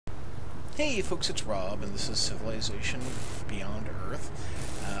Hey folks, it's Rob, and this is Civilization Beyond Earth,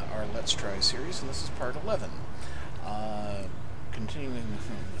 our Let's Try series, and this is part 11. Continuing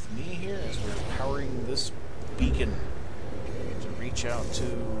with me here as we're powering this beacon to reach out to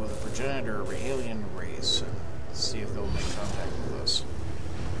the progenitor alien race and see if they'll make contact with us.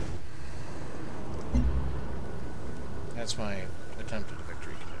 That's my attempt at a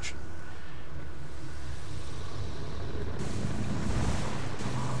victory condition.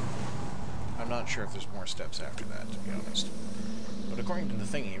 I'm not sure if there's more steps after that, to be honest. But according to the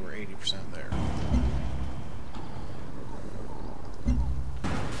thingy, we're 80% there.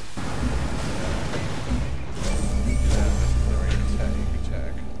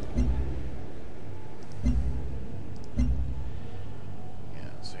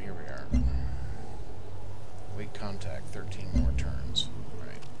 Yeah, so here we are. Wait contact, 13 more turns. Right.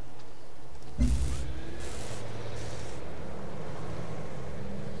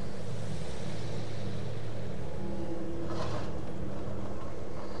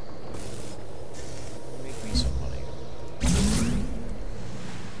 Make me some money.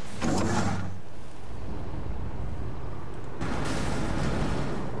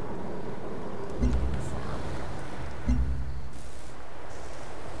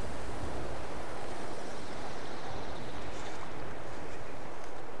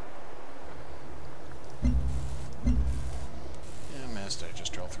 Yeah, Mass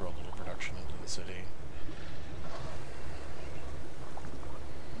Digest, I'll throw a little production into the city.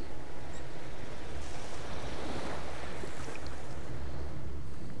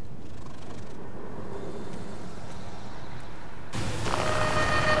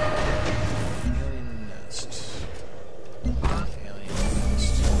 Alien nest. Alien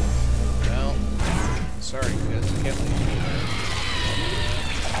nest. Well, sorry kids, I can't leave you there.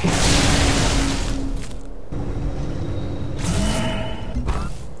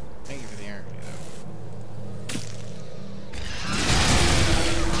 Thank you for the energy, though.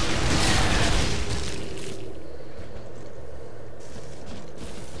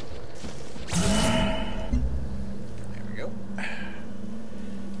 There we go.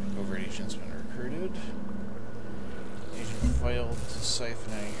 Covert agent's been recruited. Agent failed to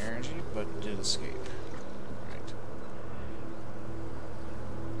siphon any energy, but did escape. Right.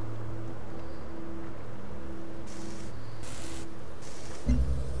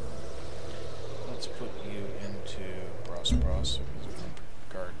 Let's put you into Bros, because we can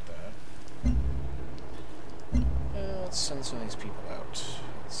guard that. Let's send some of these people out.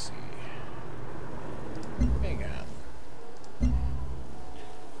 Let's see. Hang on.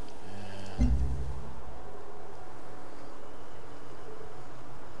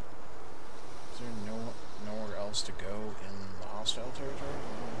 Is there nowhere else to go in the hostile territory?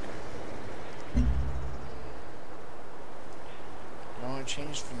 Okay. I want to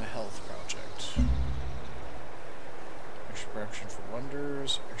change from the health project. Extra production for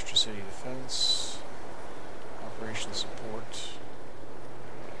wonders, extra city defense, operation support.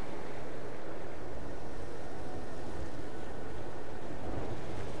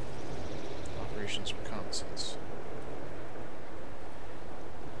 Operations reconnaissance.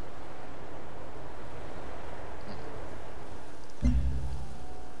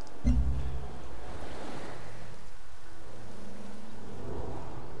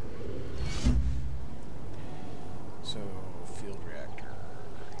 So, field reactor.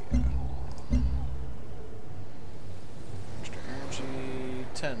 Yeah. Extra energy.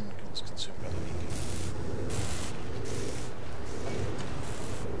 10 was consumed by the beacon.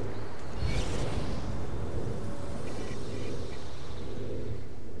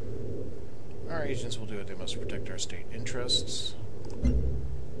 Our agents will do what they must to protect our state interests.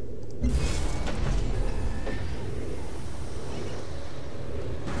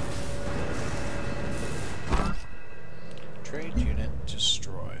 Trade unit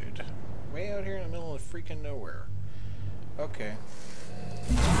destroyed. Way out here in the middle of freaking nowhere. Okay.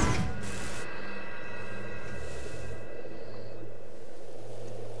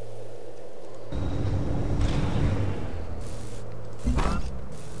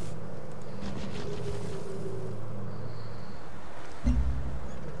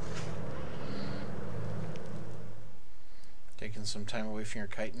 Taking some time away from your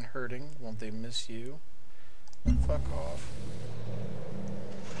kite and herding. Won't they miss you? Fuck off.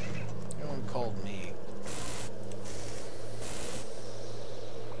 No one called me.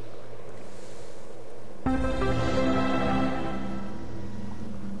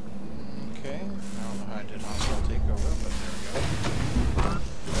 Okay, I don't know how I did hostile takeover, but there we go.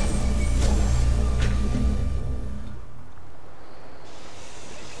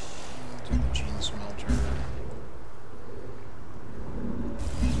 Do the gene smelter.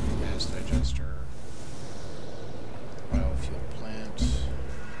 Mass digest.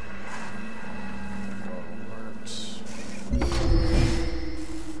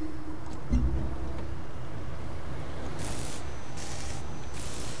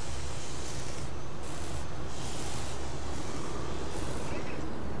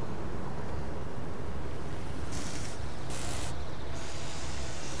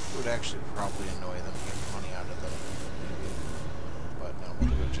 actually probably annoy them to get money out of them. Maybe. But no, we'll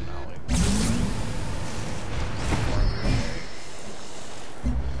do a Janali.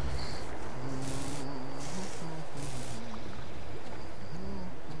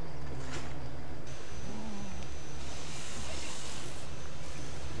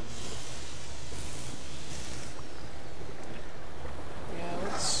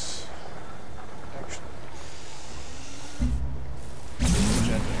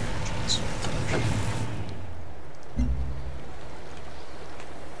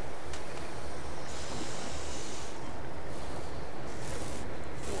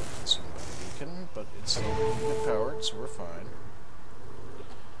 But it's still unit powered, so we're fine.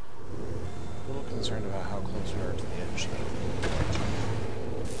 A little concerned about how close we are to the edge,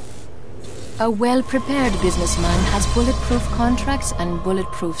 though. A well-prepared businessman has bulletproof contracts and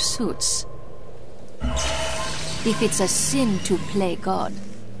bulletproof suits. If it's a sin to play God,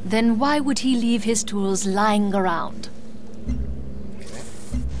 then why would he leave his tools lying around? Okay.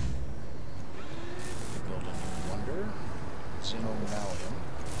 Build a new wonder. Xenomallium.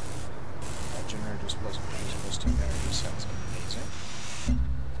 That generator is supposed to produce ballistic energy. Sounds amazing.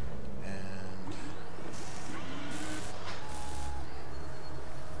 And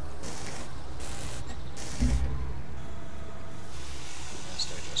mass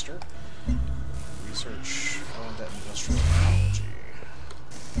digester. Research on that industrial technology.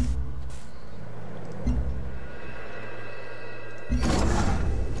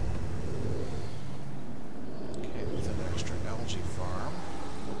 Okay, with an extra algae farm,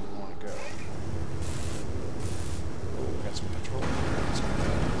 where do we want to go? Oh, we got some petrol. That's not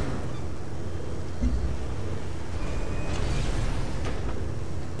bad.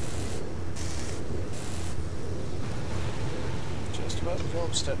 Just about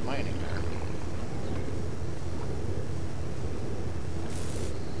Philipstead mining there.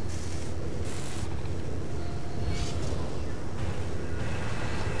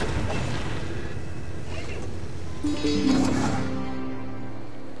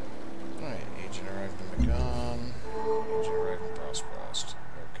 Alright, agent arrived in Magon. Agent arrived in Prosperost.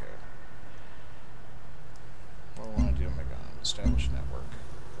 Okay. What do I want to do in Magon? Establish network.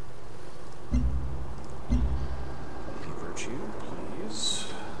 Virtue, please.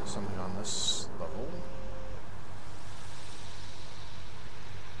 Something on this level.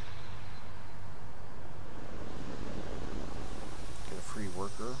 Get a free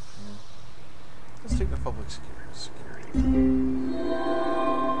worker. Let's take the public security. And now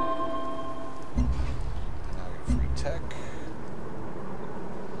we get free tech.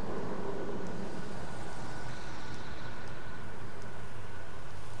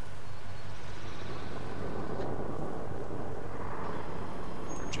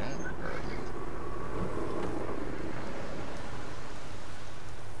 For janitor garden.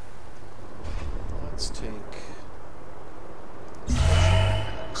 Let's take...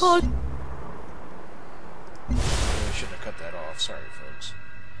 Call. I should have cut that off. Sorry, folks.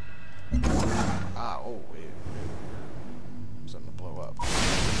 Ah, oh, wait. Something to blow up.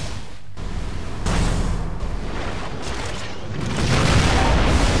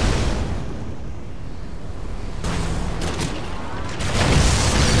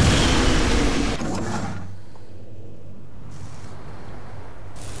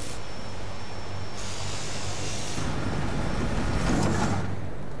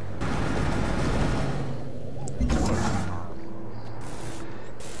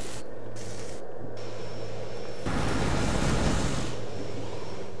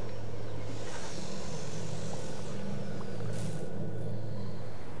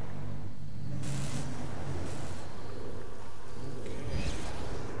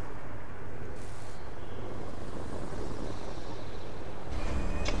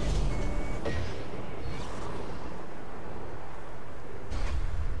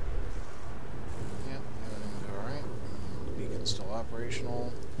 Still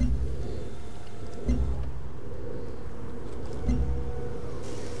operational.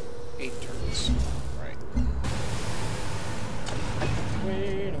 Eight turrets. Right.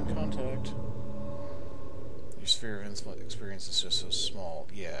 Wait, in contact. Your sphere of experience is just so small.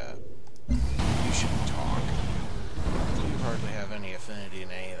 Yeah. You shouldn't talk. You hardly have any affinity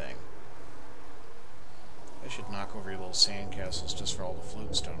in anything. I should knock over your little sandcastles just for all the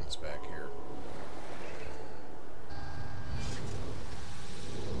flute stones back here.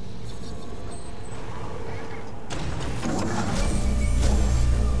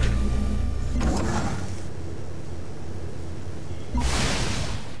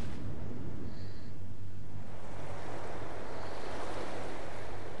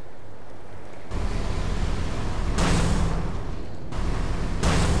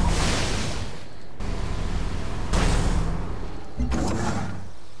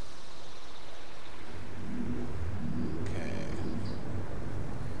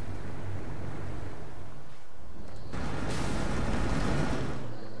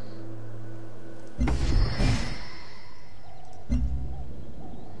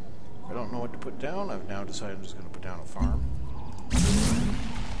 I don't know what to put down. I've now decided I'm just going to put down a farm.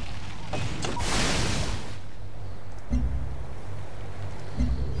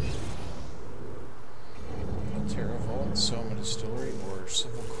 A Terra Vault, Soma Distillery, or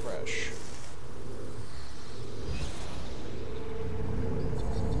Civil Creche.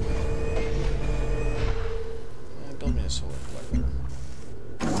 Build me a solar collector.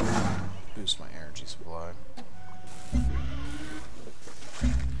 Boost my energy supply.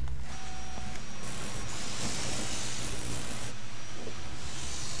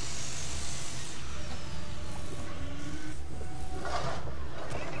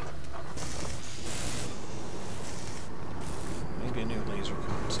 Maybe a new laser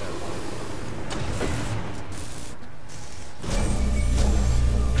comm satellite.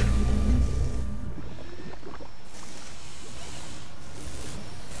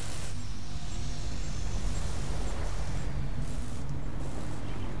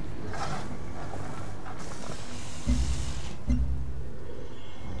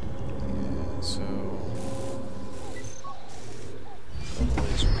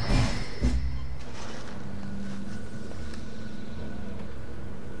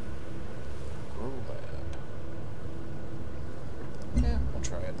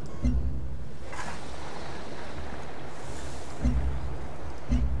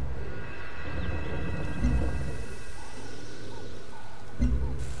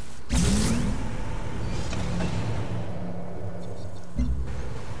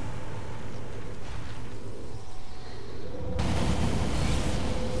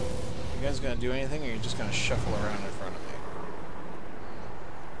 You guys gonna do anything, or are you just gonna shuffle around in front of me?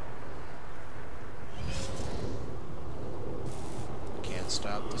 Can't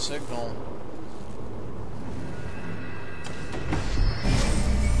stop the signal.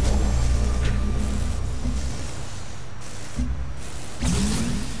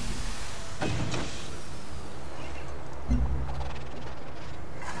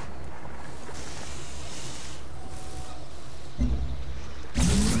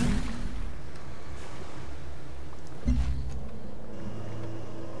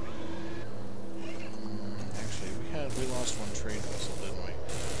 We lost one trade vessel, didn't we?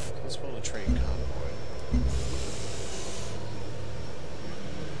 Let's build a trade convoy.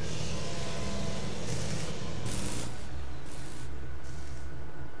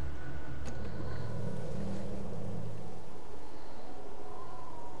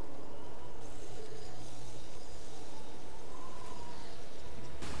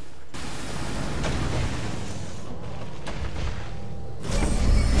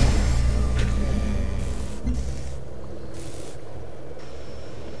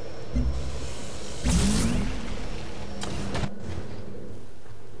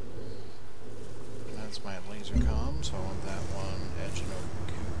 My laser comm, so I want that one edging over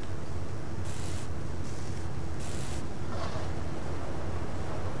the coop.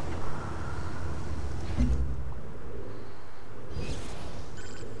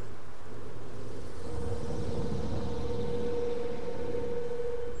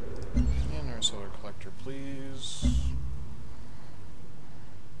 And our solar collector, please.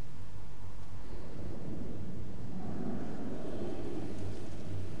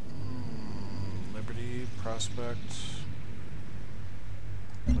 Prospect.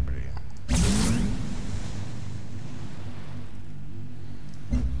 Liberty.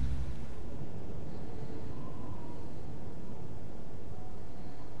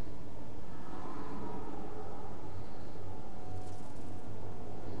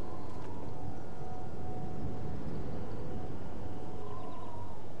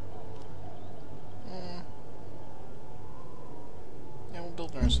 Yeah, we'll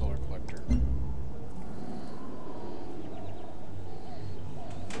build our solar collector.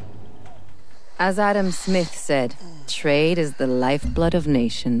 As Adam Smith said, trade is the lifeblood of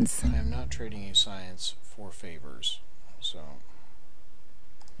nations. I am not trading you science for favors, so...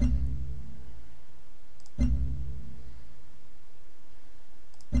 You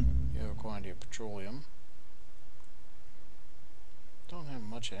have a quantity of petroleum. Don't have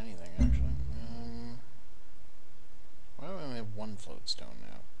much of anything, actually. Why do I only have one floatstone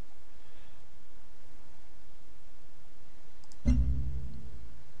now?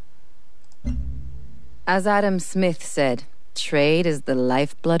 As Adam Smith said, trade is the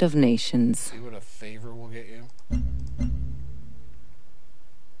lifeblood of nations. See what a favor will get you?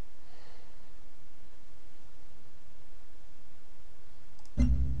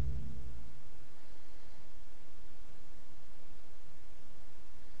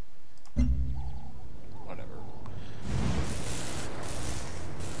 Whatever.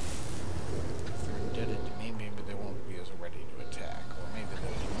 If they're indebted to me, maybe they won't be as ready to attack. Or maybe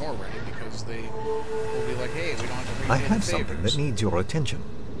they'll be more more ready because they will be like, hey, we don't have to repay I the have something favors. that needs your attention.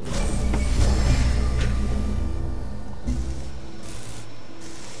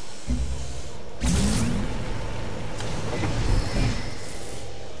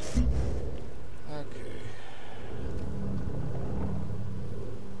 Okay.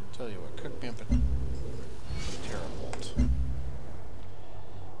 Tell you what, cook me up a teravolt.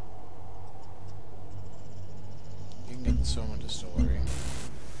 You can get the Soma Distillery.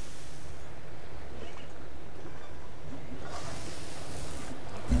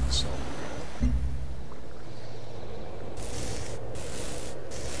 So,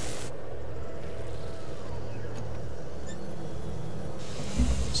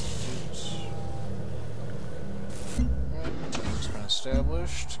 it's been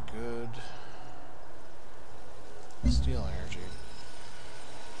established. Good. Steel energy.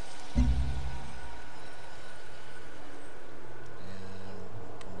 And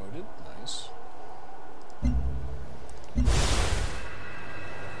promoted. Nice.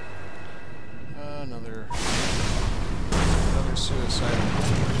 Another suicide.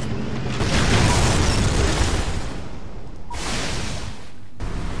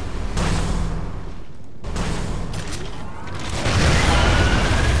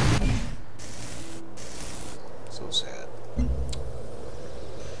 So sad.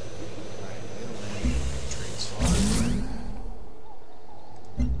 Alright, Italy, trade slot.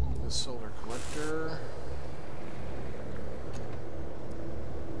 The solar collector.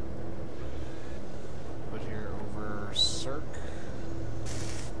 Put here over Cirque.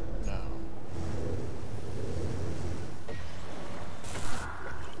 No.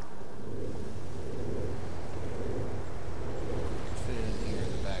 Fit it in here in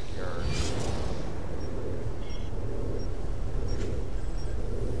the backyard.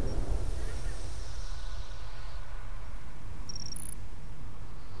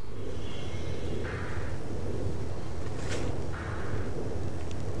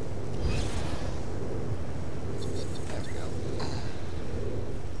 There we go.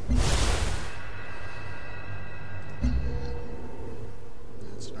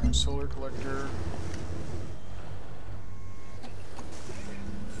 That's our solar collector.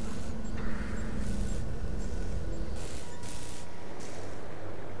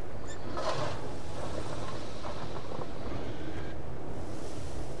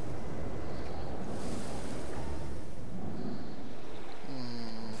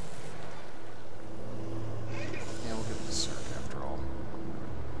 Yeah, we'll get the Cirque after all.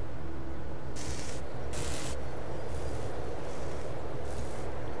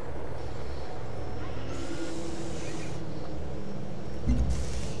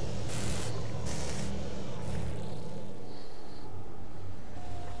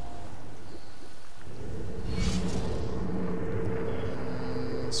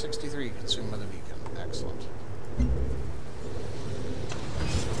 Mm, 63 consumed by the beacon. Excellent.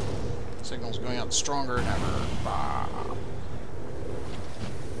 Signal's going out stronger than ever. Bah.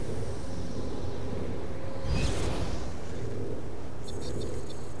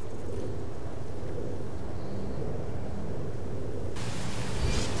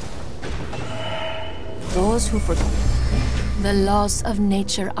 Those who forget. The laws of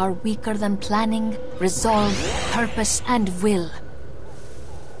nature are weaker than planning, resolve, purpose, and will.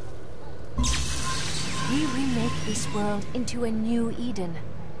 We remake this world into a new Eden.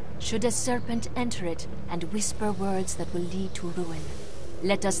 Should a serpent enter it and whisper words that will lead to ruin,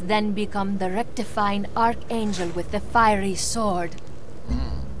 let us then become the rectifying archangel with the fiery sword.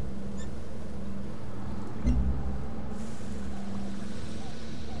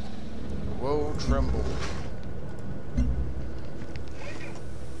 Whoa, tremble.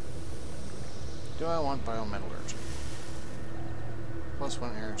 Do I want biometallurgy?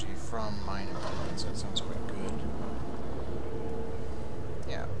 +1 energy from mine improvements. That sounds quite good.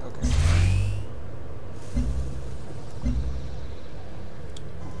 Yeah, okay.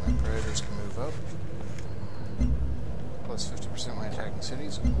 My predators can move up. +50% when attacking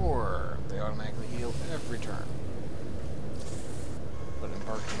cities, or they automatically heal every turn. But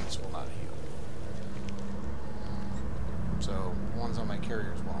embarked units will not heal. So, ones on my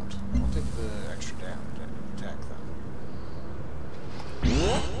carriers won't. I'll take the extra damage to attack them.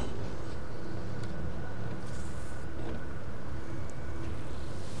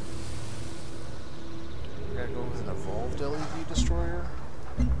 Gotta go with an evolved LED destroyer.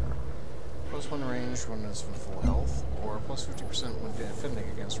 +1 range when it's in full health, or +50% when defending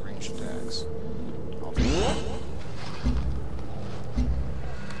against ranged attacks. I'll take that.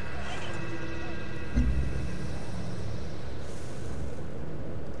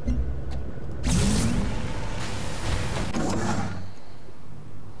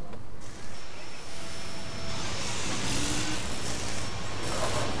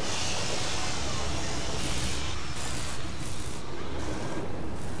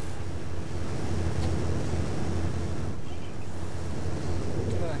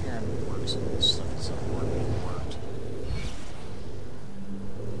 Some of this stuff that's important and worked.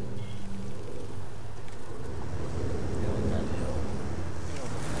 Yeah, like that hill.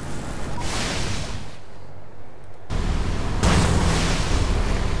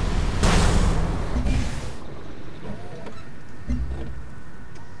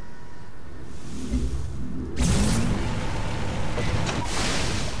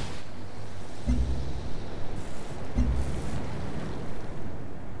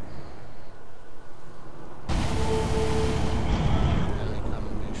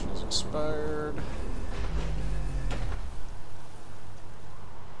 Expired.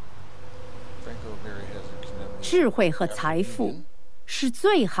 智慧和财富是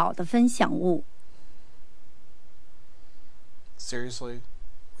最好的分享物。 Seriously?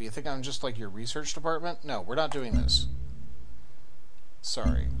 You think I'm just like your research department? No, we're not doing this.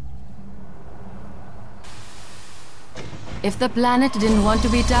 Sorry. If the planet didn't want to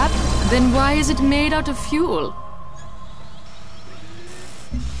be tapped, then why is it made out of fuel?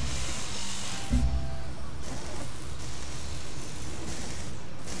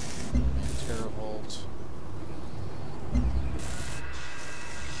 Teravolt.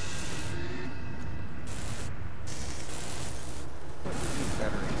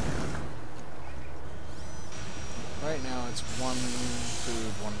 Better here. Right now it's one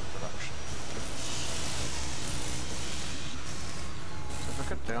food, one production. So if I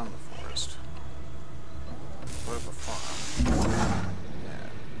cut down the forest, what if a farm? Yeah.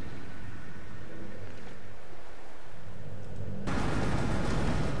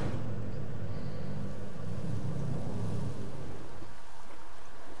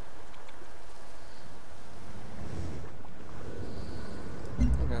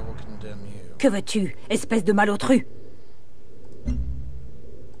 Okay, we'll condemn you. Que veux-tu, espèce de malotru?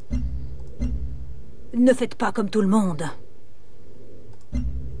 Ne faites pas comme tout le monde.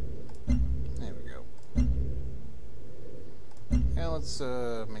 There we go. Yeah, let's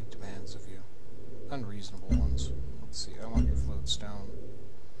make demands of you. Unreasonable ones. Let's see, I want your float stone.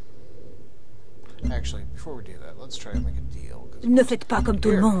 Actually, before we do that, let's try to make a deal. Ne faites pas comme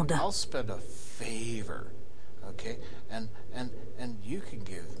tout le monde. I'll spend a favor, okay? And you can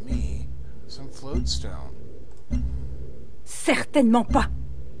give me some float stone. Certainement pas.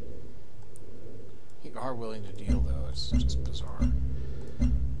 You are willing to deal, though. It's just bizarre.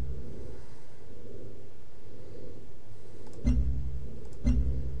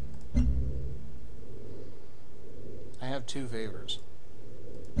 I have two favors.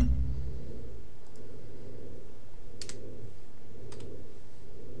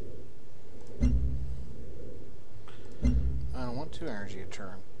 I don't want 2 energy a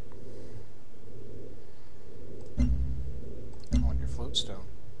turn. I want your float stone.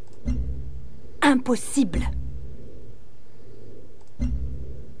 Impossible. How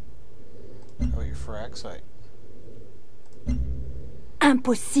about your Firaxite?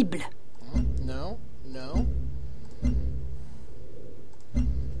 Impossible. No, no.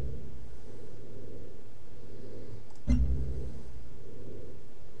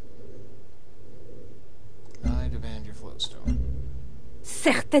 I demand your float stone.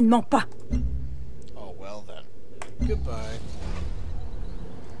 Certainement pas. Oh, well then. Goodbye.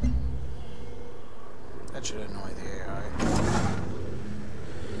 That should annoy the AI.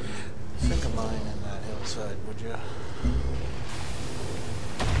 Think of mine in that hillside, would you?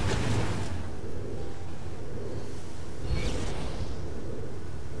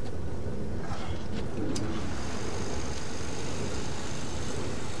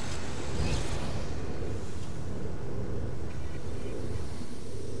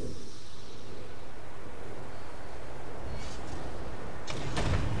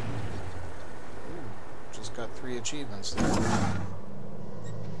 Got 3 achievements there.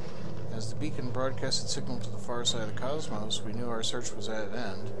 As the beacon broadcasted signal to the far side of the cosmos, we knew our search was at an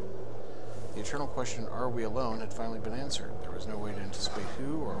end. The eternal question, are we alone, had finally been answered. There was no way to anticipate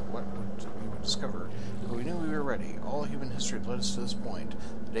who or what we would discover, but we knew we were ready. All human history had led us to this point,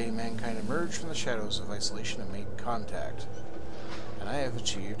 the day mankind emerged from the shadows of isolation and made contact. And I have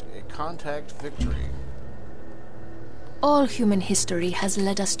achieved a contact victory. All human history has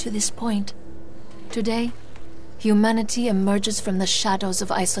led us to this point. Today, humanity emerges from the shadows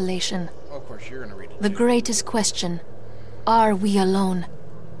of isolation. Oh, of course, you're going to read it. The too. greatest question, are we alone,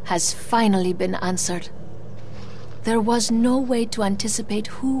 has finally been answered. There was no way to anticipate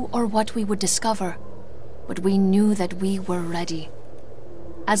who or what we would discover, but we knew that we were ready.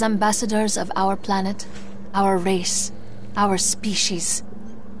 As ambassadors of our planet, our race, our species,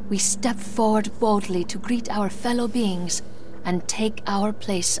 we step forward boldly to greet our fellow beings and take our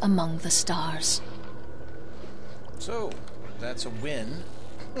place among the stars. So, that's a win.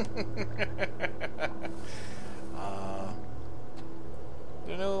 There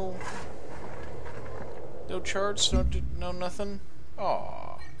are no charts, no nothing.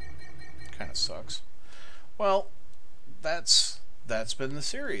 Aw, kind of sucks. Well, that's been the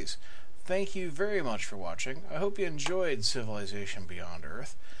series. Thank you very much for watching. I hope you enjoyed Civilization Beyond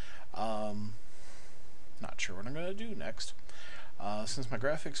Earth. Not sure what I'm going to do next. Since my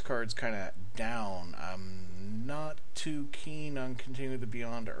graphics card's kind of down, I'm not too keen on continuing the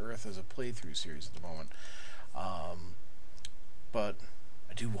Beyond Earth as a playthrough series at the moment. But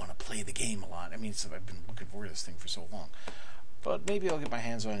I do want to play the game a lot. I mean, I've been looking forward to this thing for so long. But maybe I'll get my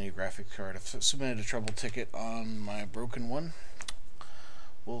hands on a new graphics card. I've submitted a trouble ticket on my broken one.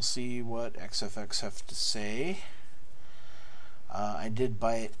 We'll see what XFX have to say. I did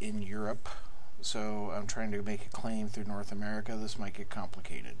buy it in Europe, so I'm trying to make a claim through North America. This might get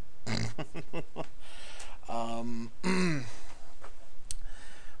complicated.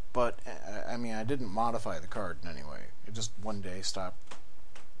 But, I mean, I didn't modify the card in any way. It just one day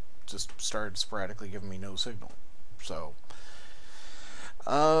just started sporadically giving me no signal. So,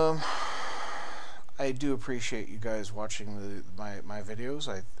 I do appreciate you guys watching my videos.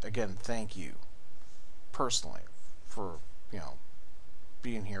 Again, thank you personally for,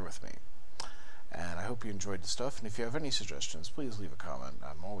 being here with me. And I hope you enjoyed the stuff. And if you have any suggestions, please leave a comment.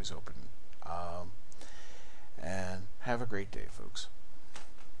 I'm always open. And have a great day, folks.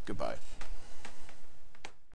 Goodbye.